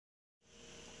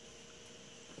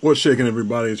What's shaking,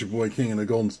 everybody? It's your boy King of the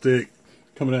Golden State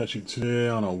coming at you today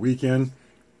on a weekend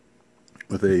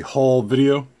with a haul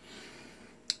video.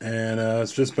 And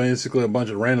it's just basically a bunch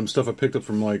of random stuff I picked up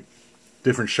from like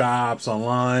different shops,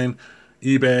 online,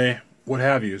 eBay, what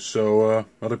have you. So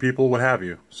other people, what have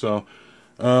you. So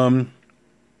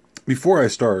before I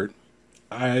start,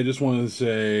 I just wanted to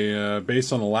say,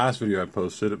 based on the last video I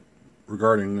posted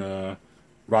regarding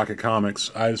Rocket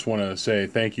Comics, I just want to say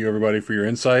thank you, everybody, for your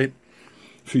insight,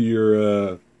 for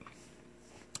your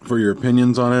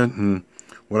opinions on it and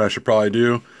what I should probably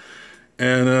do.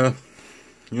 And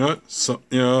you know what? So,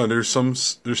 you know, there's some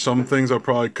things I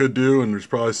probably could do, and there's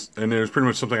pretty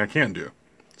much something I can't do.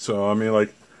 So I mean,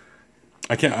 like,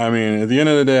 at the end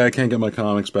of the day, I can't get my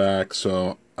comics back.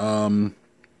 So and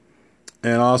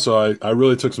also I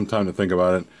really took some time to think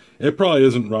about it. It probably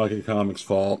isn't Rocket Comics'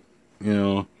 fault, you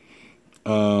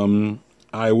know.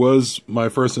 My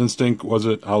first instinct was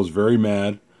I was very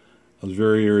mad. I was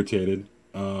very irritated.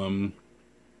 But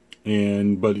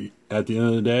at the end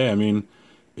of the day, I mean,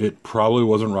 it probably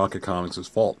wasn't Rocket Comics'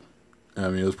 fault. I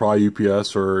mean, it was probably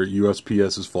UPS or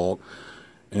USPS's fault.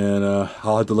 And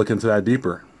I'll have to look into that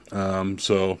deeper.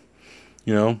 So,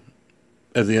 you know,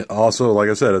 also, like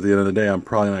I said, at the end of the day, I'm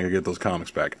probably not going to get those comics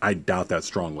back. I doubt that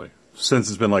strongly. Since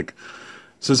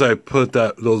I put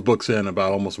those books in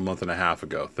about almost a month and a half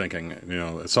ago, thinking, you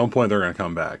know, at some point they're going to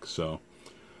come back. So,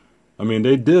 I mean,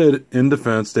 they did, in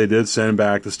defense, they did send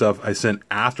back the stuff I sent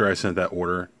after I sent that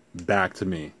order back to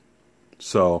me.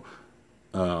 So,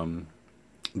 the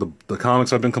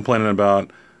comics I've been complaining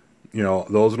about, you know,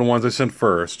 those are the ones I sent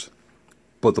first.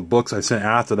 But the books I sent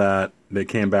after that, they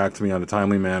came back to me on a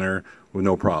timely manner with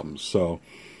no problems. So,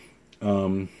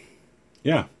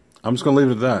 yeah. I'm just going to leave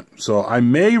it at that. So I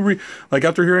may,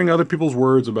 after hearing other people's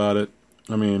words about it,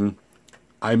 I mean,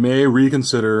 I may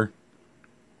reconsider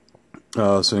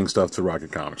sending stuff to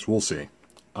Rocket Comics. We'll see.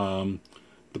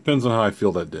 Depends on how I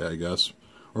feel that day, I guess.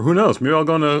 Or who knows, maybe I'll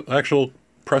go into actual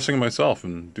pressing myself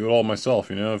and do it all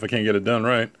myself, you know, if I can't get it done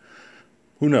right.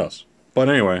 Who knows? But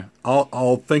anyway,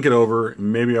 I'll think it over.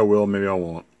 Maybe I will, maybe I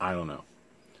won't. I don't know.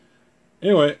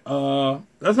 Anyway,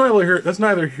 that's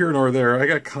neither here nor there. I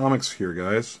got comics here,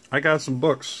 guys. I got some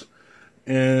books.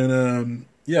 And,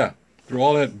 yeah, through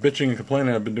all that bitching and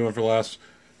complaining I've been doing for the last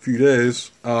few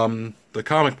days, the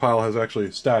comic pile has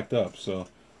actually stacked up. So,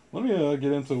 let me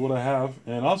get into what I have.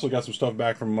 And I also got some stuff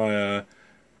back from my,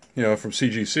 from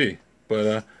CGC.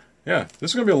 But, yeah,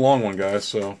 this is going to be a long one, guys.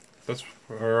 So,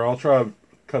 I'll try to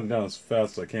cut it down as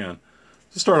fast as I can.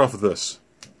 Let's start off with this.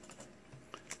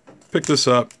 Pick this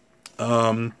up.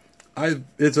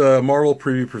 It's a Marvel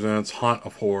Preview Presents Haunt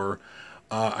of Horror.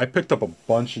 I picked up a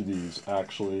bunch of these,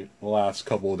 actually, the last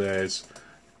couple of days,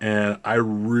 and I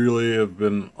really have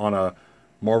been on a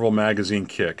Marvel magazine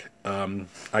kick.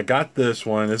 I got this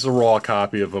one. It's a raw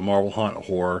copy of a Marvel Haunt of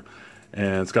Horror,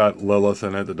 and it's got Lilith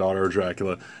in it, the daughter of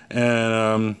Dracula,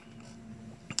 and,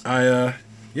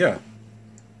 yeah.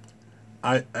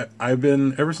 I've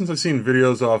been, ever since I've seen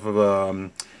videos off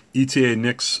of, ETA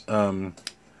Nick's,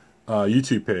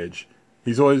 YouTube page.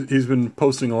 He's been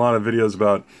posting a lot of videos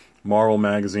about Marvel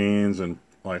magazines and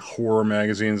like horror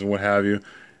magazines and what have you.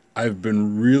 I've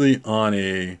been really on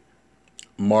a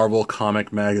Marvel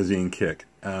comic magazine kick.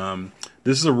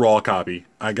 This is a raw copy.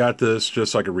 I got this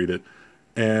just so I could read it.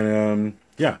 And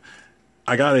yeah,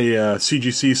 I got a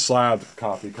CGC slab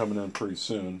copy coming in pretty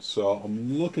soon. So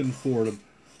I'm looking forward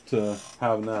to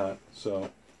having that. So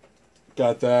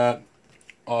got that.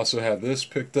 Also have this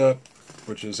picked up,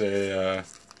 which is a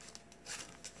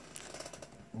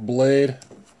Blade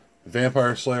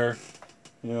Vampire Slayer.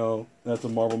 You know, that's a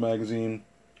Marvel magazine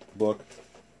book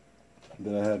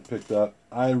that I had picked up.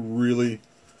 I'm really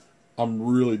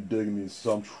digging these.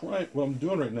 So what I'm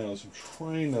doing right now is I'm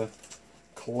trying to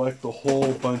collect a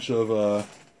whole bunch of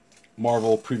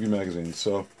Marvel preview magazines.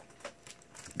 So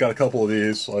got a couple of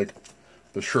these, like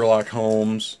the Sherlock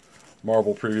Holmes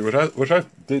Marvel preview, which I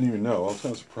didn't even know. I was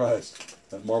kind of surprised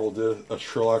that Marvel did a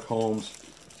Sherlock Holmes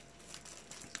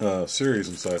series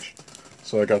and such.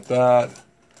 So I got that.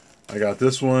 I got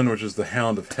this one, which is the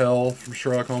Hound of Hell from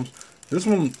Sherlock Holmes. This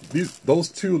one, those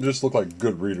two just look like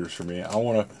good readers for me.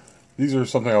 These are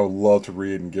something I would love to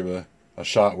read and give a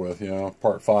shot with, you know,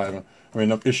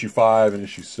 issue 5 and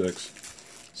issue 6.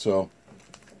 So,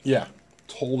 yeah,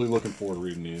 totally looking forward to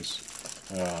reading these.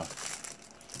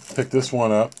 Pick this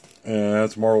one up, and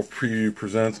that's Marvel Preview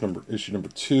Presents issue number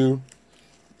 2.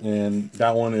 And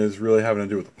that one is really having to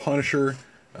do with the Punisher.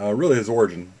 Really his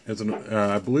origin.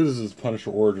 I believe this is his Punisher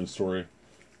origin story.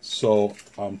 So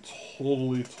I'm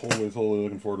totally looking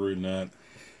forward to reading that.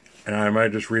 And I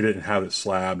might just read it and have it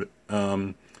slabbed.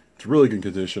 To It's really good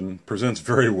condition. Presents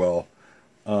very well.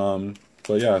 But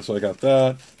yeah, so I got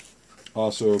that.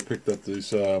 Also picked up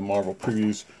these Marvel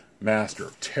Previews Master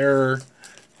of Terror.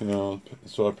 You know,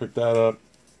 so I picked that up.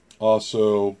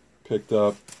 Also picked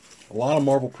up a lot of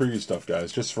Marvel Preview stuff,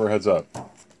 guys, just for a heads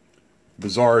up.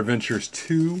 Bizarre Adventures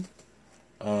 2.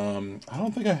 I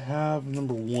don't think I have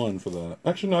number 1 for that.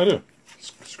 Actually, no, I do.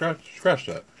 Scratch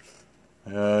that.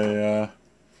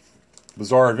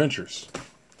 Bizarre Adventures.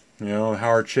 You know,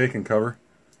 Howard Chaykin cover.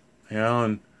 You know,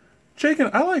 and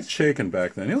Chaykin, I liked Chaykin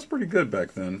back then. He was pretty good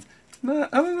back then. I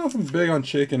don't know if I'm big on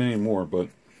Chaykin anymore, but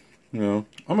you know,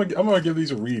 I'm gonna give these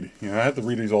a read. You know, I had to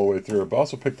read these all the way through. But I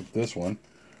also picked up this one,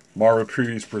 Marvel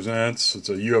Previews Presents. It's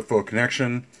a UFO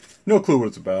Connection. No clue what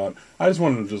it's about. I just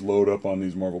wanted to just load up on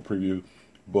these Marvel Preview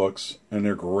books, and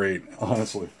they're great.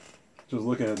 Honestly, just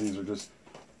looking at these are just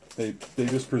they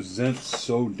just present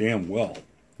so damn well.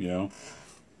 You know,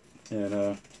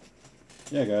 and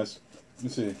yeah, guys, let me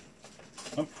see.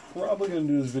 I'm probably gonna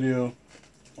do this video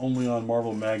only on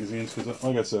Marvel magazines because,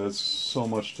 like I said, it's so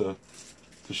much to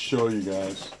show you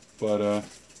guys. But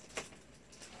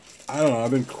I don't know.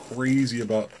 I've been crazy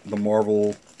about the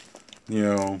Marvel, you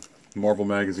know, Marvel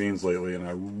magazines lately, and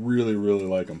I really, really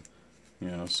like them.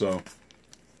 You know, so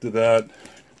did that.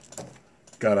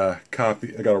 Got a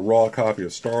copy. I got a raw copy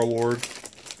of Star-Lord,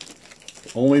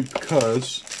 only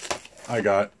because I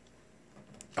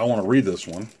want to read this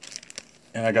one,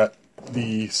 and I got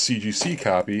the CGC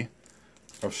copy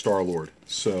of Star-Lord.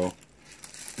 So,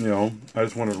 you know, I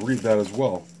just wanted to read that as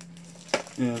well.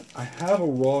 And I have a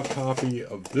raw copy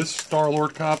of this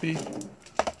Star-Lord copy,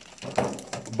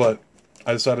 but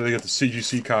I decided to get the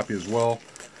CGC copy as well.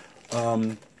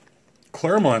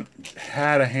 Claremont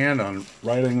had a hand on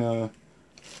writing the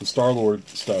Star-Lord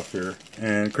stuff here,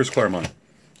 and Chris Claremont,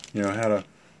 you know,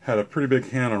 had a pretty big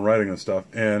hand on writing this stuff.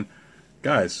 And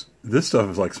guys, this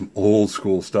stuff is like some old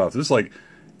school stuff. This is like,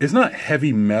 it's not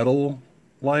heavy metal,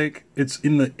 like, it's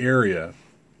in the area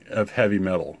of heavy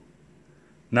metal,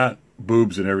 not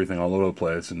boobs and everything all over the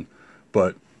place.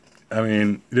 But I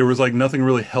mean, there was like nothing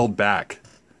really held back,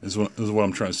 is what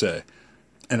I'm trying to say.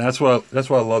 And that's what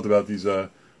I loved about these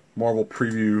Marvel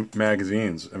Preview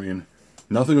magazines. I mean,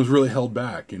 nothing was really held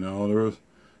back. You know,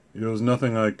 there was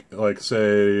nothing like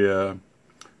say,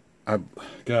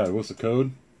 God, what's the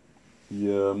code?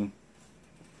 You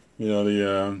know,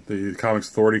 the Comics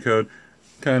Authority code,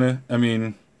 kind of. I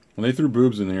mean, when they threw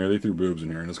boobs in here,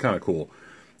 and it's kind of cool.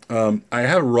 I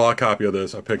have a raw copy of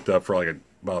this I picked up for like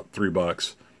about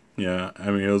 $3. Yeah,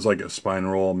 I mean, it was like a spine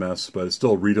roll mess, but it's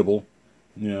still readable.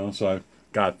 You know, so I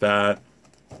got that.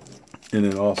 And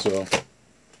then also,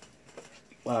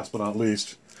 last but not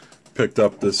least, picked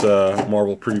up this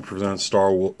Marvel Preview Presents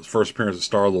first appearance of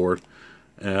Star-Lord.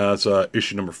 And that's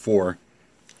issue number 4.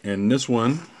 And this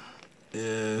one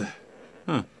presents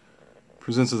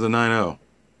as a 9.0.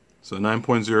 So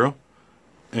 9.0.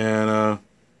 And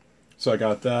so I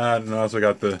got that, and I also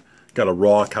got a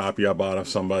raw copy I bought of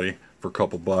somebody for a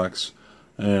couple bucks.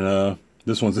 And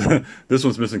this one's this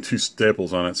one's missing 2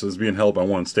 staples on it, so it's being held by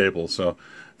 1 staple. So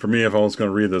for me, if I was going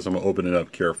to read this, I'm going to open it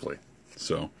up carefully.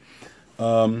 So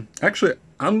actually,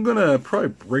 I'm going to probably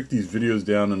break these videos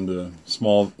down into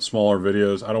smaller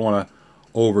videos. I don't want to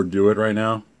overdo it right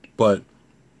now, but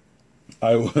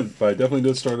I definitely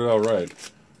did start it out right.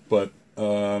 But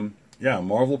yeah,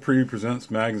 Marvel Preview Presents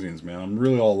magazines, man. I'm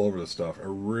really all over this stuff.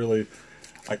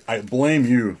 I blame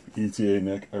you, ETA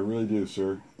Nick. I really do,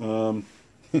 sir. You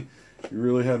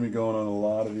really had me going on a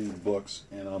lot of these books,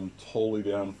 and I'm totally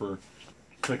down for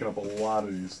picking up a lot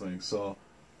of these things. So,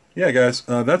 yeah, guys,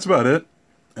 that's about it.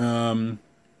 Let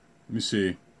me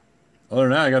see. Other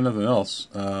than that, I got nothing else.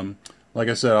 Like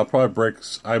I said, I'll probably break.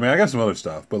 I mean, I got some other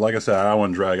stuff, but like I said, I don't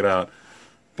want to drag it out.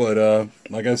 But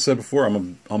like I said before,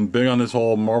 I'm big on this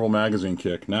whole Marvel magazine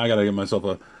kick. Now I got to get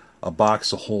myself a box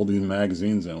to hold these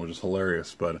magazines in, which is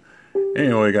hilarious. But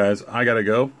anyway, guys, I got to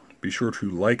go. Be sure to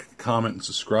like, comment, and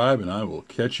subscribe, and I will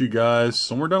catch you guys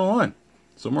somewhere down the line,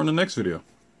 somewhere in the next video.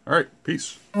 All right,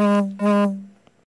 peace.